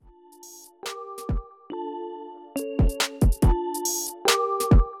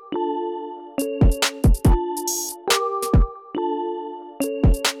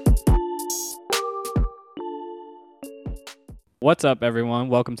What's up, everyone?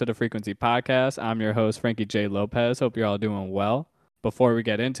 Welcome to the Frequency Podcast. I'm your host, Frankie J. Lopez. Hope you're all doing well. Before we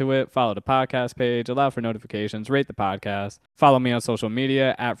get into it, follow the podcast page, allow for notifications, rate the podcast, follow me on social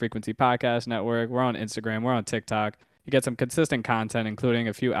media at Frequency Podcast Network. We're on Instagram, we're on TikTok. You get some consistent content, including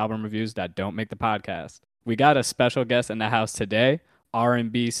a few album reviews that don't make the podcast. We got a special guest in the house today,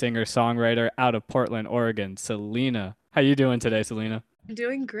 R&B singer-songwriter out of Portland, Oregon, Selina. How you doing today, Selina? I'm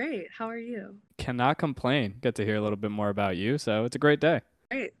doing great. How are you? Cannot complain. Get to hear a little bit more about you, so it's a great day.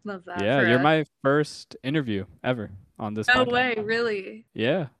 Great. Love that Yeah, for you're us. my first interview ever on this No podcast. way, really.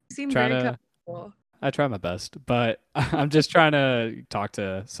 Yeah, You seem trying very to, comfortable. I try my best, but I'm just trying to talk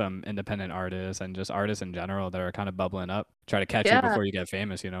to some independent artists and just artists in general that are kind of bubbling up. Try to catch you Yeah, before you get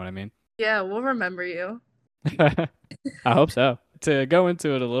famous, you know what I mean? yeah, we'll remember you. I hope so. To go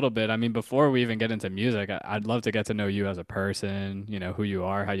into it a little bit, I mean, before we even get into music, I'd love to get to know you as a person, who you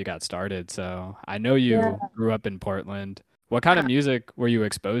are, how you got started. So I know Yeah. you grew up in Portland. What kind of music were you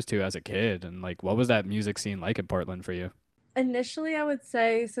exposed to as a kid? And like, what was that music scene like in Portland for you? Initially, I would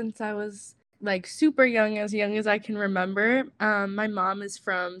say since I was like super young as I can remember, my mom is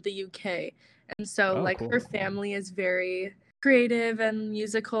from the UK, and so Oh, like cool. her family is very creative and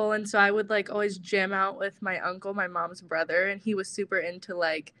musical, and so I would like always jam out with my uncle, my mom's brother, and he was super into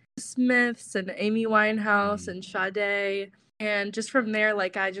like Smiths and Amy Winehouse Mm, and Sade, and just from there,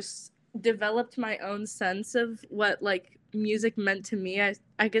 like I just developed my own sense of what like music meant to me.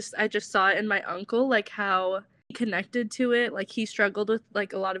 I guess I just saw it in my uncle, like how connected to it, like he struggled with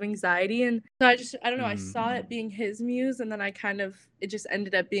like a lot of anxiety, and so I don't know, I mm, saw it being his muse, and then it just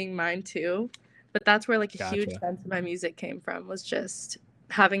ended up being mine too. But that's where like a huge gotcha. sense of my music came from, was just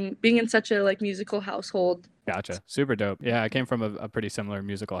having being in such a like musical household. Gotcha. Super dope. Yeah, I came from a pretty similar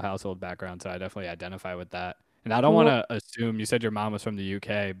musical household background, so I definitely identify with that. And I don't want Cool. to assume you said your mom was from the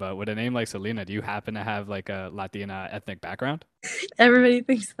UK, but with a name like Selena, do you happen to have like a Latina ethnic background? Everybody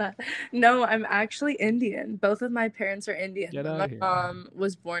thinks that. No, I'm actually Indian. Both of my parents are Indian, Get but out my of here. mom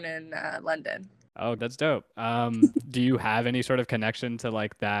was born in London. Oh, that's dope. Do you have any sort of connection to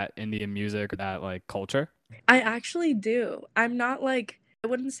like that Indian music or that like culture? I actually do. I'm not like, I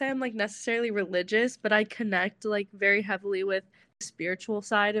wouldn't say I'm like necessarily religious, but I connect like very heavily with the spiritual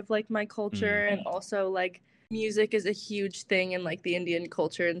side of like my Mm, culture, and also like music is a huge thing in like the Indian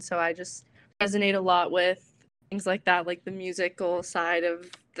culture, and so I just resonate a lot with things like that, like the musical side of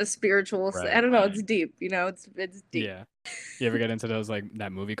the spiritual. I right. don't know, it's deep, it's deep. Yeah. You ever get into those like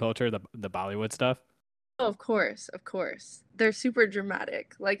that movie culture, the Bollywood stuff? Oh, of course, of course. They're super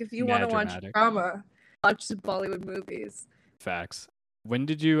dramatic. Like if you want Yeah, to watch dramatic. drama, watch the Bollywood movies. Facts. When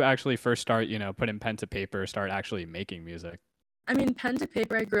did you actually first start, putting pen to paper, start actually making music? I mean, pen to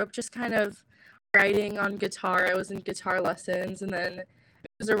paper, I grew up just kind of writing on guitar. I was in guitar lessons, and then it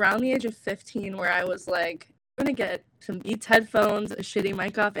was around the age of 15 where I was like, I'm gonna get some Beats headphones, a shitty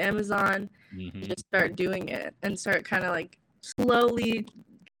mic off Amazon, and Hmm. just start doing it and start kind of like slowly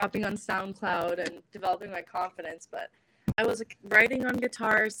dropping on SoundCloud and developing my confidence. But I was like, writing on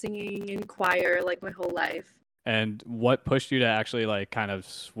guitar, singing in choir like my whole life. And what pushed you to actually like kind of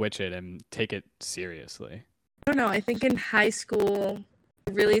switch it and take it seriously? I don't know. I think in high school,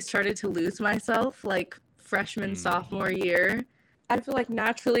 I really started to lose myself, like freshman, Mm, sophomore year. I feel like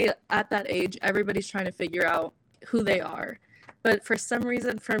naturally at that age, everybody's trying to figure out who they are. But for some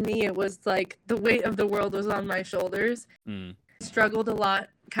reason, for me, it was like the weight of the world was on my shoulders. mm, I struggled a lot,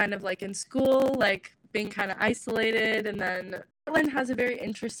 kind of like in school, like being kind of isolated. And then Portland has a very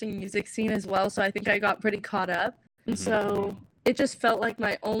interesting music scene as well. So I think I got pretty caught up. And hmm. so it just felt like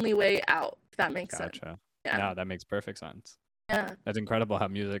my only way out, if that makes sense. Gotcha. Yeah. No, that makes perfect sense. Yeah. That's incredible how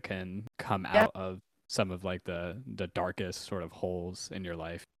music can come Yeah. out of some of like the darkest sort of holes in your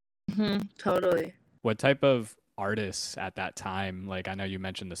life. Totally. What type of artists at that time, like I know you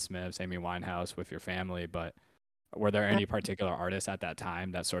mentioned the Smiths, Amy Winehouse with your family, but were there any particular artists at that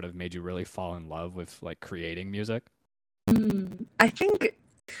time that sort of made you really fall in love with like creating music? I think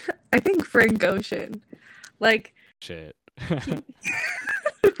I think Frank Ocean. Like, Shit. he,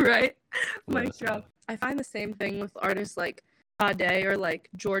 right? Mic Listen. drop. I find the same thing with artists like Sade or like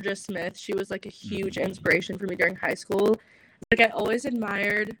Georgia Smith. She was like a huge Mhm. inspiration for me during high school. Like I always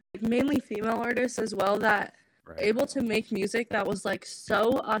admired like, mainly female artists as well that were Right. able to make music that was like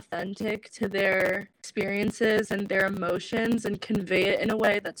so authentic to their experiences and their emotions, and convey it in a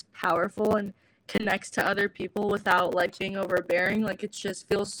way that's powerful and connects to other people without like being overbearing. Like it just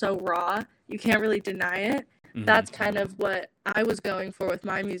feels so raw. You can't really deny it. Hmm. That's kind of what I was going for with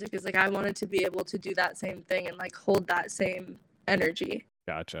my music, is like I wanted to be able to do that same thing and like hold that same energy.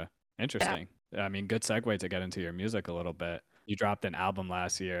 Gotcha. Yeah. Interesting. I mean, good segue to get into your music a little bit. You dropped an album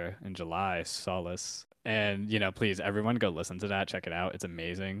last year in July, Solace. And, please, everyone go listen to that. Check it out. It's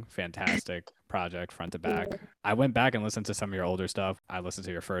amazing. Fantastic project, front to back. Yeah. I went back and listened to some of your older stuff. I listened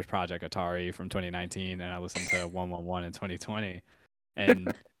to your first project, Atari, from 2019, and I listened to 111 in 2020.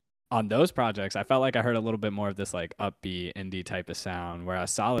 And on those projects, I felt like I heard a little bit more of this like upbeat indie type of sound,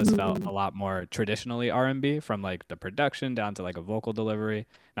 whereas Solace felt a lot more traditionally R&B, from like the production down to like a vocal delivery.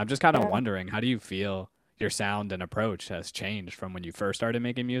 And I'm just kind of Yeah. wondering, how do you feel your sound and approach has changed from when you first started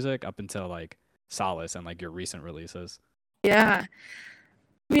making music up until like Solace and like your recent releases? Yeah.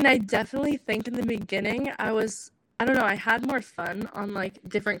 I mean, I definitely think in the beginning I don't know, I had more fun on like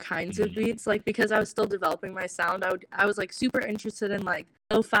different kinds of Mhm. beats, like because I was still developing my sound. I was like super interested in like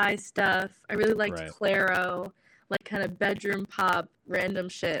lo-fi stuff. I really liked Right. Claro, like kind of bedroom pop, random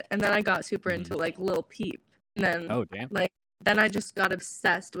shit. And then I got super Mhm. into like Lil Peep. And then Oh, damn. like then I just got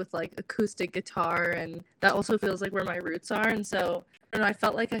obsessed with like acoustic guitar, and that also feels like where my roots are. And so I don't know, I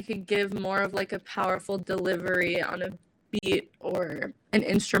felt like I could give more of like a powerful delivery on a beat or an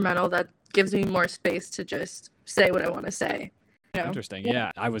instrumental that gives me more space to just say what I want to say. You know? Interesting. Yeah.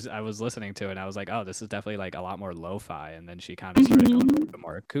 Yeah, I was listening to it and I was like, oh, this is definitely like a lot more lo-fi. And then she kind of started going a little Mhm. bit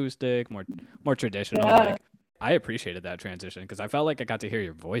more acoustic, more traditional. Yeah. Like I appreciated that transition because I felt like I got to hear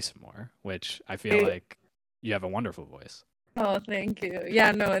your voice more, which I feel Right. like you have a wonderful voice. Oh, thank you.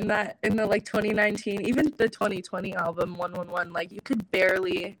 Yeah, no, in the like 2019, even the 2020 album 111, like you could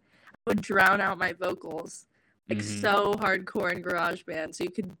barely I would drown out my vocals. Like Mm-hmm. so hardcore in GarageBand, so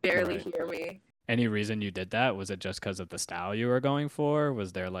you could barely Right. hear me. Any reason you did that? Was it just because of the style you were going for?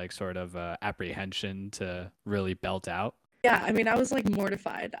 Was there like sort of apprehension to really belt out? Yeah, I mean, I was like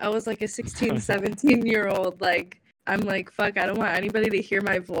mortified. I was like a 16, 17-year-old. Like, I'm like, fuck, I don't want anybody to hear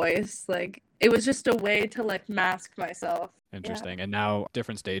my voice. Like, it was just a way to like mask myself. Yeah. Interesting. And now,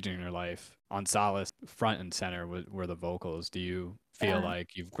 different stage in your life, on Solace, front and center were the vocals. Do you feel Yeah.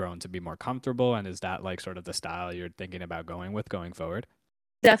 like you've grown to be more comfortable? And is that like sort of the style you're thinking about going with going forward?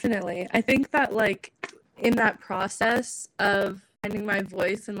 Definitely. I think that like in that process of finding my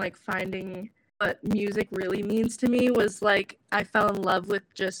voice and like finding what music really means to me was like I fell in love with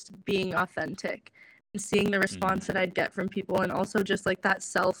just being authentic and seeing the Hmm. response that I'd get from people, and also just like that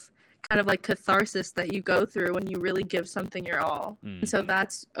self kind of like catharsis that you go through when you really give something your all. And Mm. so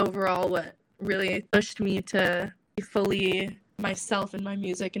that's overall what really pushed me to be fully myself in my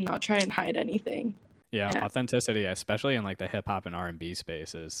music and not try and hide anything. Yeah, Yeah. authenticity, especially in like the hip hop and R&B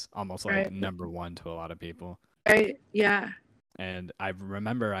space, is almost like Right. number one to a lot of people. Right. Yeah. And I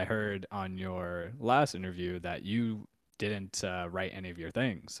remember I heard on your last interview that you didn't write any of your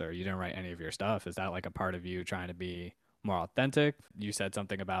things or you didn't write any of your stuff. Is that like a part of you trying to be more authentic? You said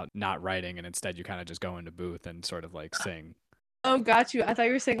something about not writing and instead you kind of just go into booth and sort of like sing. Oh, got you. I thought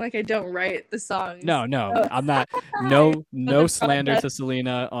you were saying like I don't write the songs. No, no, Oh. I'm not. I know No the slander process. to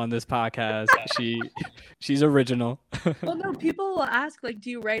Selena on this podcast. She's original. Well, no, people will ask like, do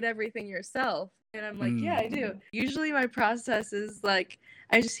you write everything yourself? And I'm like, yeah, Mm, I do. Usually my process is like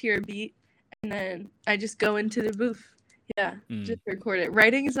I just hear a beat and then I just go into the booth. Yeah, mm. just record it.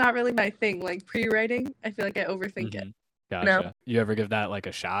 Writing is not really my thing. Like pre-writing, I feel like I overthink it. Hmm. No. Gotcha. You ever give that like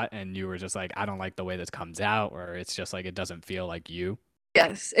a shot and you were just like, I don't like the way this comes out, or it's just like it doesn't feel like you?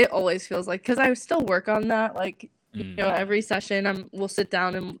 Yes, it always feels like because I still work on that. Like, Mm. every session we'll sit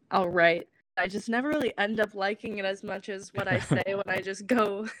down and I'll write. I just never really end up liking it as much as what I say when I just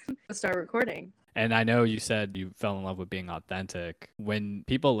go start recording. And I know you said you fell in love with being authentic. When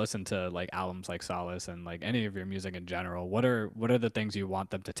people listen to like albums like Solace and like any of your music in general, what are the things you want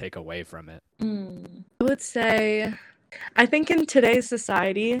them to take away from it? I would say, I think in today's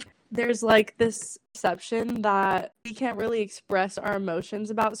society, there's like this perception that we can't really express our emotions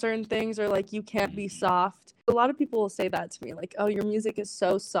about certain things, or like you can't be Mhm. soft. A lot of people will say that to me, like, oh, your music is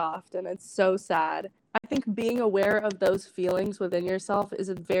so soft and it's so sad. I think being aware of those feelings within yourself is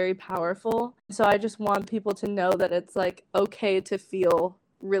very powerful. So I just want people to know that it's like okay to feel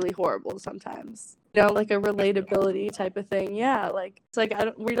really horrible sometimes. Like a I feel that. relatability type of thing. Yeah, like it's like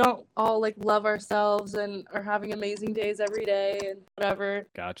we don't all like love ourselves and are having amazing days every day and whatever.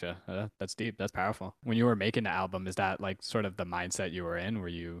 Gotcha. That's deep. That's powerful. When you were making the album, is that like sort of the mindset you were in? Were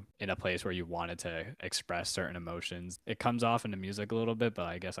you in a place where you wanted to express certain emotions? It comes off in the music a little bit, but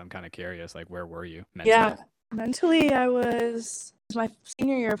I guess I'm kind of curious, like where were you mentally? Yeah, mentally I was it was my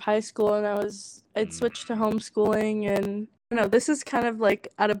senior year of high school, and I'd Mm. switched to homeschooling, and this is kind of like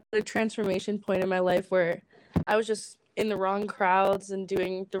at a transformation point in my life where I was just in the wrong crowds and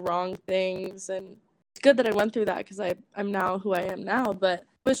doing the wrong things, and it's good that I went through that because I'm now who I am now, but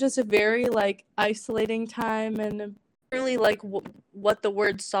it was just a very like isolating time, and really like what the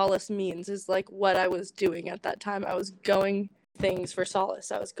word solace means is like what I was doing at that time. I was going things for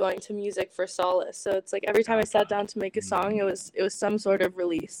solace. I was going to music for solace. So it's like every time I sat down to make a song, it was some sort of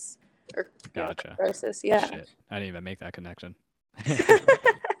release or Gotcha. catharsis. Yeah. Shit, I didn't even make that connection.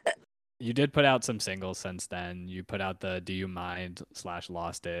 You did put out some singles since then. You put out the Do You Mind /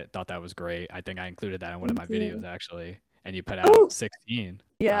 Lost It. Thought that was great. I think I included that in one of my videos actually. And you put out 16.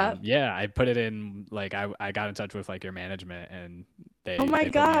 Yeah. Yeah, I put it in, like, I got in touch with like your management and they Oh my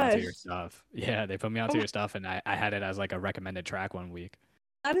put me onto gosh. your stuff. Yeah, they put me onto your stuff and I had it as like a recommended track one week.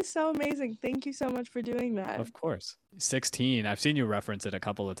 That is so amazing. Thank you so much for doing that. Of course. 16. I've seen you reference it a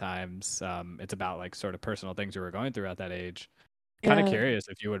couple of times. It's about like sort of personal things you were going through at that age. Kind of curious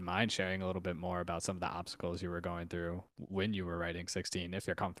if you would mind sharing a little bit more about some of the obstacles you were going through when you were writing 16, if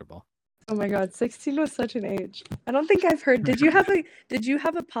you're comfortable. Oh my God, 16 was such an age. I don't think I've heard. Did you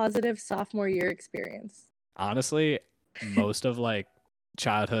have a positive sophomore year experience? Honestly, most of like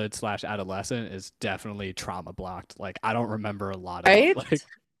childhood / adolescent is definitely trauma blocked. Like I don't remember a lot of it. Like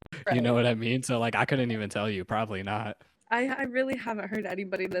you know what I mean? So like I couldn't even tell you, probably not. I really haven't heard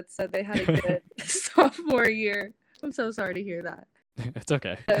anybody that said they had a good sophomore year. I'm so sorry to hear that. It's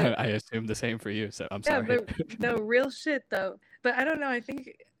okay. I assume the same for you, so I'm sorry. But no, real shit though. But I don't know, I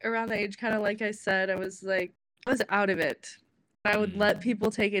think around the age, kind of like I said, I was out of it. I would let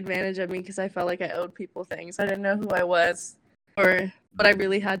people take advantage of me because I felt like I owed people things. I didn't know who I was or what I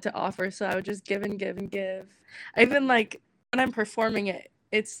really had to offer, so I would just give and give and give. I even like when I'm performing it,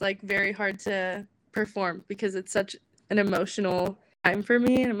 it's like very hard to perform because it's such an emotional time for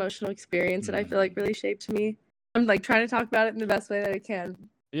me, an emotional experience that I feel like really shaped me. I'm like trying to talk about it in the best way that I can.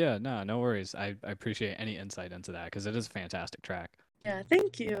 Yeah, no worries. I appreciate any insight into that because it is a fantastic track. Yeah,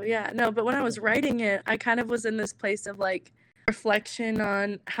 thank you. Yeah, no, but when I was writing it, I kind of was in this place of like reflection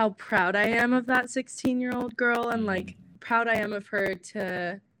on how proud I am of that 16-year-old girl and like proud I am of her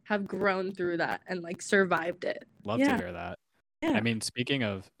to have grown through that and like survived it. Love to hear that. Yeah. I mean, speaking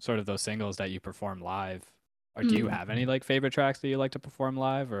of sort of those singles that you perform live, or do you have any like favorite tracks that you like to perform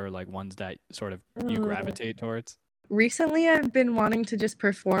live or like ones that sort of you gravitate towards? Recently, I've been wanting to just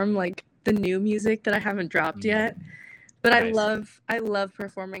perform like the new music that I haven't dropped yet. But nice. I love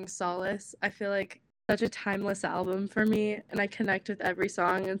performing Solace. I feel like such a timeless album for me and I connect with every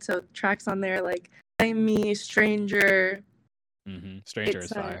song. And so tracks on there like Blame Me, Stranger. Stranger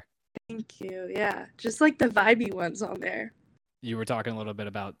is fire. Thank you. Yeah. Just like the vibey ones on there. You were talking a little bit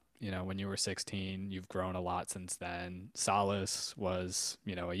about, when you were 16, you've grown a lot since then. Solace was,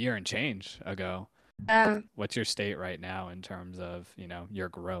 a year and change ago. What's your state right now in terms of, your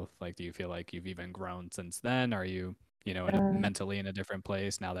growth? Like, do you feel like you've even grown since then? Are you, mentally in a different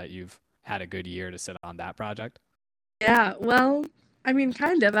place now that you've had a good year to sit on that project? Yeah, well, I mean,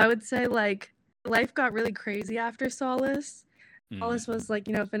 kind of. I would say, like, life got really crazy after Solace. Solace was, like,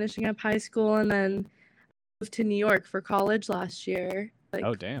 finishing up high school and then moved to New York for college last year. Like,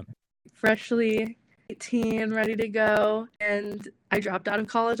 oh, damn. Freshly 18, ready to go. And I dropped out of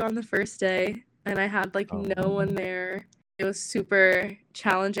college on the first day. And I had like no one there. It was super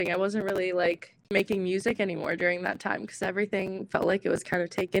challenging. I wasn't really like making music anymore during that time because everything felt like it was kind of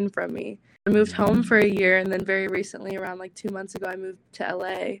taken from me. I moved home for a year and then very recently, around like 2 months ago, I moved to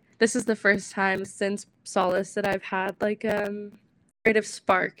LA. This is the first time since Solace that I've had like creative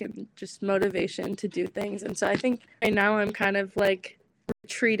spark and just motivation to do things. And so I think right now I'm kind of like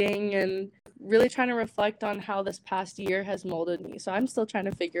retreating and really trying to reflect on how this past year has molded me. So I'm still trying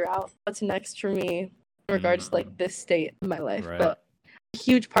to figure out what's next for me in regards to like this state of my life. Right. But a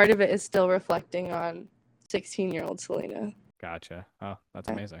huge part of it is still reflecting on 16-year-old Selina. Gotcha. Oh, that's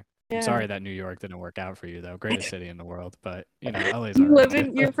amazing. Yeah. I'm sorry that New York didn't work out for you though. Greatest city in the world, but LA's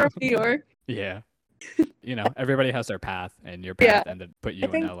you're from New York? Yeah. Everybody has their path and your path ended put you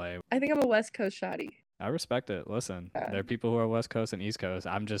in LA. I think I'm a West Coast shawty. I respect it. Listen, there are people who are West Coast and East Coast.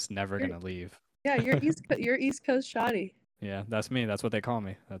 I'm just never going to leave. Yeah, you're East Coast shoddy. Yeah, that's me. That's what they call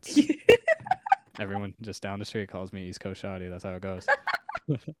me. That's everyone just down the street calls me East Coast shoddy. That's how it goes.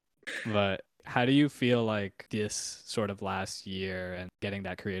 But how do you feel like this sort of last year and getting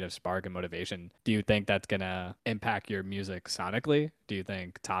that creative spark and motivation, do you think that's going to impact your music sonically? Do you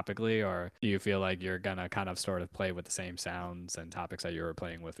think topically? Or do you feel like you're going to kind of sort of play with the same sounds and topics that you were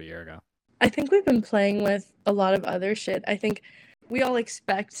playing with a year ago? I think we've been playing with a lot of other shit. I think we all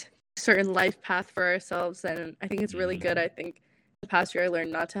expect a certain life path for ourselves, and I think it's really good. I think the past year I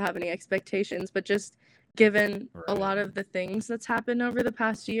learned not to have any expectations, but just given a lot of the things that's happened over the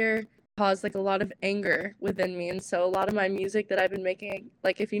past year caused like a lot of anger within me. And so a lot of my music that I've been making,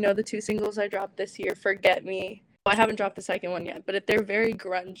 like if you know the 2 singles I dropped this year, Forget Me. Well, I haven't dropped the second one yet, but they're very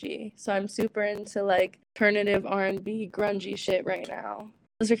grungy. So I'm super into like alternative R&B grungy shit right now.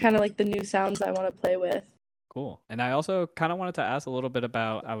 Those are kind of like the new sounds I want to play with. Cool. And I also kind of wanted to ask a little bit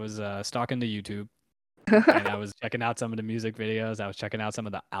about, I was stalking the YouTube and I was checking out some of the music videos. I was checking out some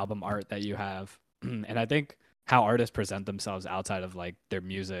of the album art that you have. And I think how artists present themselves outside of like their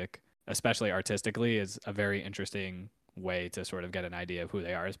music, especially artistically, is a very interesting way to sort of get an idea of who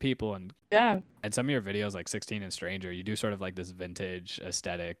they are as people. Yeah. And some of your videos, like 16 and Stranger, you do sort of like this vintage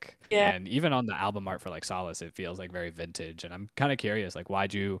aesthetic. Yeah. And even on the album art for like Solace, it feels like very vintage. And I'm kind of curious, like,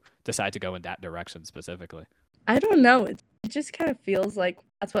 why'd you decide to go in that direction specifically? I don't know. It just kind of feels like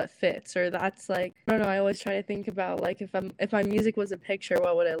that's what fits, or that's like, I don't know. I always try to think about like if my music was a picture,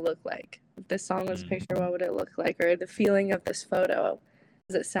 what would it look like? If this song was a picture, what would it look like? Or the feeling of this photo,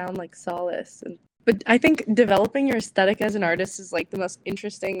 does it sound like Solace? But I think developing your aesthetic as an artist is like the most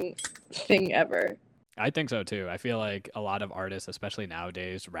interesting thing ever. I think so too. I feel like a lot of artists, especially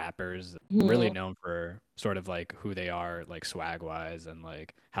nowadays, rappers, really known for sort of like who they are, like swag wise and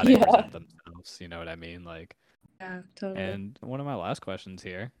like how they present themselves. You know what I mean? Like, yeah, totally. and one of my last questions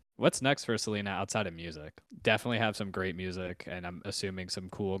here. What's next for Selena outside of music? Definitely have some great music, and I'm assuming some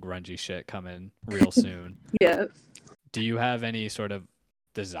cool grungy shit coming real soon. Yeah. Do you have any sort of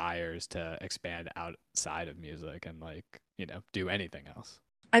desires to expand outside of music and like, you know, do anything else?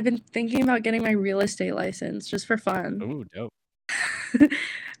 I've been thinking about getting my real estate license just for fun. Ooh, dope.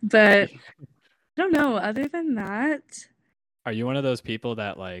 But I don't know. Other than that, are you one of those people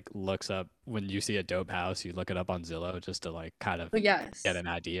that like looks up when you see a dope house, you look it up on Zillow just to like kind of yes, get an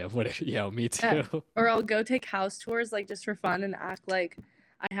idea of what it, me too. yeah. Or I'll go take house tours like just for fun and act like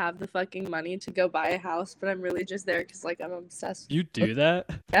I have the fucking money to go buy a house, but I'm really just there because like I'm obsessed. You do that?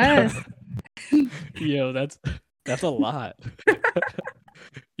 Yes. Yo, that's a lot.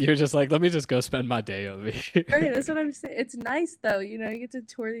 You're just like, let me just go spend my day over here. Right, that's what I'm saying. It's nice though, you know, you get to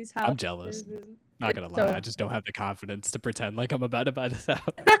tour these houses. I'm jealous. Not gonna lie, I just don't have the confidence to pretend like I'm about to buy this house.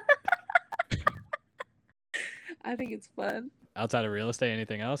 I think it's fun. Outside of real estate,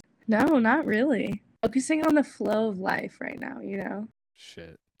 anything else? No, not really. Focusing on the flow of life right now, you know?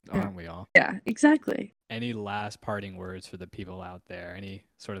 Shit, aren't we all? Yeah, exactly. Any last parting words for the people out there? Any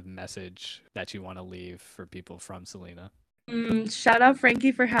sort of message that you want to leave for people from Selena? Shout out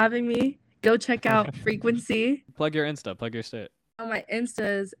Frankie for having me. Go check out Frequency. Plug your Insta, plug your shit. Oh, my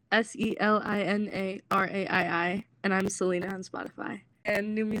Insta is SELINARAII, and I'm Selena on Spotify.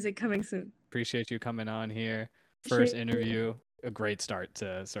 And new music coming soon. Appreciate you coming on here. First interview, a great start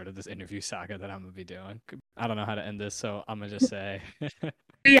to sort of this interview saga that I'm gonna be doing. I don't know how to end this, so I'm gonna just say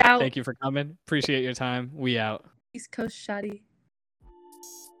we out. Thank you for coming. Appreciate your time. We out. East Coast Shotty.